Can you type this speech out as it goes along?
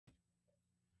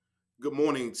Good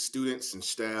morning, students and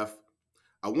staff.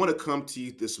 I want to come to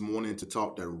you this morning to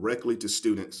talk directly to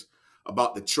students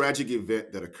about the tragic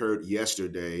event that occurred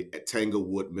yesterday at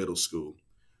Tanglewood Middle School,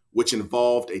 which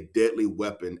involved a deadly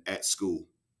weapon at school.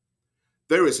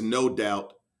 There is no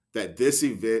doubt that this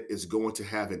event is going to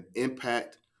have an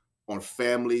impact on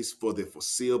families for the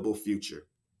foreseeable future.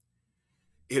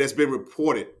 It has been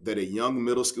reported that a young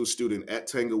middle school student at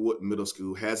Tanglewood Middle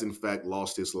School has, in fact,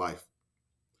 lost his life.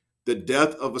 The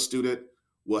death of a student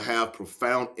will have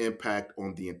profound impact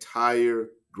on the entire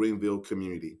Greenville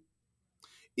community.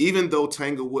 Even though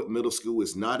Tanglewood Middle School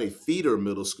is not a feeder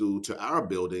middle school to our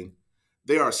building,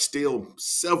 there are still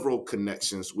several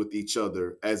connections with each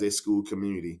other as a school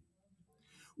community.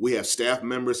 We have staff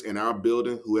members in our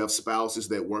building who have spouses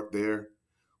that work there.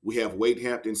 We have Wade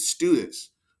Hampton students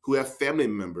who have family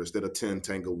members that attend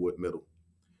Tanglewood Middle.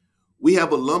 We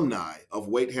have alumni of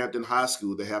Wade Hampton High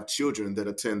School that have children that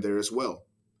attend there as well.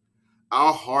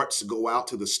 Our hearts go out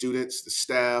to the students, the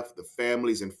staff, the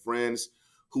families, and friends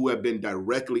who have been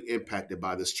directly impacted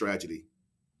by this tragedy.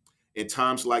 In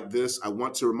times like this, I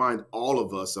want to remind all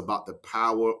of us about the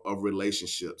power of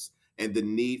relationships and the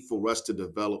need for us to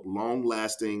develop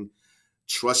long-lasting,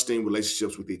 trusting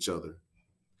relationships with each other.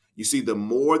 You see, the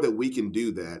more that we can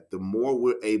do that, the more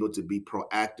we're able to be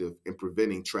proactive in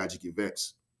preventing tragic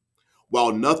events.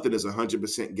 While nothing is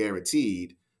 100%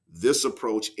 guaranteed, this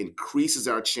approach increases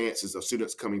our chances of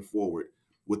students coming forward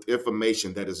with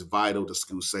information that is vital to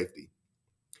school safety.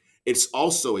 It's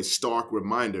also a stark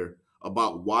reminder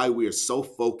about why we are so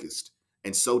focused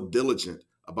and so diligent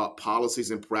about policies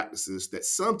and practices that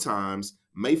sometimes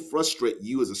may frustrate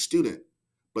you as a student,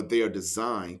 but they are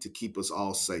designed to keep us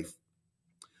all safe.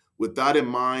 With that in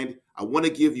mind, I want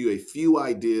to give you a few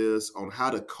ideas on how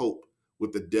to cope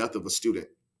with the death of a student,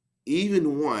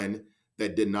 even one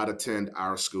that did not attend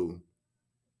our school.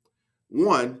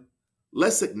 One,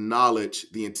 let's acknowledge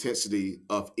the intensity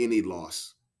of any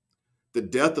loss. The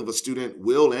death of a student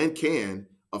will and can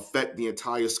affect the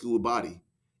entire school body,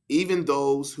 even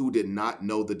those who did not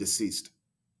know the deceased.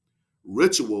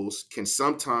 Rituals can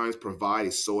sometimes provide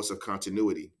a source of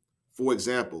continuity. For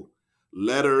example,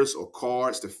 letters or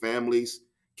cards to families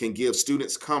can give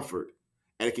students comfort,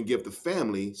 and it can give the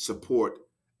family support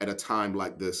at a time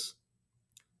like this.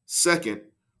 Second,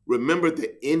 remember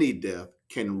that any death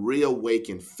can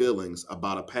reawaken feelings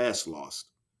about a past loss.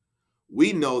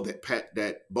 We know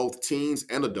that both teens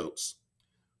and adults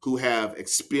who have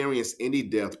experienced any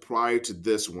death prior to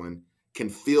this one can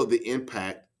feel the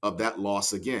impact of that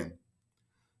loss again.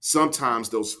 Sometimes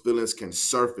those feelings can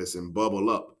surface and bubble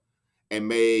up and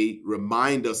may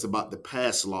remind us about the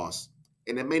past loss,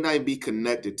 and it may not even be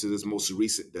connected to this most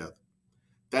recent death.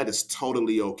 That is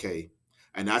totally okay.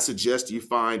 And I suggest you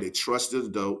find a trusted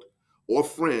adult or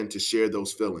friend to share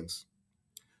those feelings.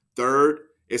 Third,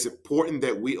 it's important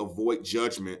that we avoid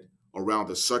judgment around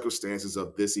the circumstances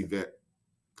of this event.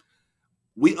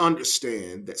 We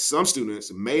understand that some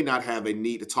students may not have a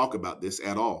need to talk about this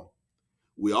at all.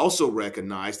 We also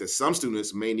recognize that some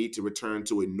students may need to return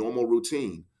to a normal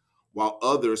routine, while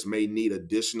others may need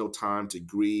additional time to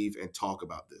grieve and talk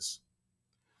about this.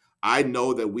 I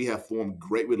know that we have formed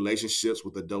great relationships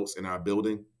with adults in our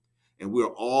building, and we are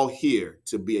all here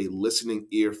to be a listening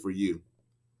ear for you.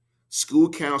 School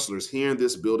counselors here in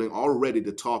this building are ready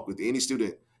to talk with any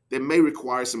student that may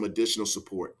require some additional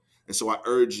support, and so I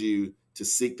urge you to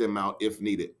seek them out if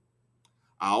needed.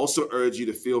 I also urge you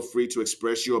to feel free to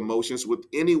express your emotions with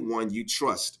anyone you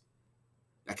trust.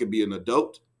 That could be an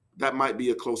adult, that might be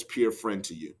a close peer friend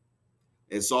to you.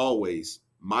 As always,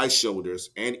 my shoulders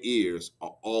and ears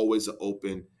are always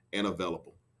open and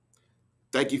available.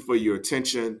 Thank you for your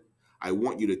attention. I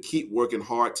want you to keep working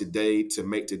hard today to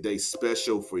make today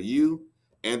special for you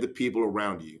and the people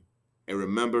around you. And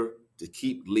remember to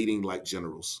keep leading like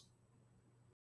generals.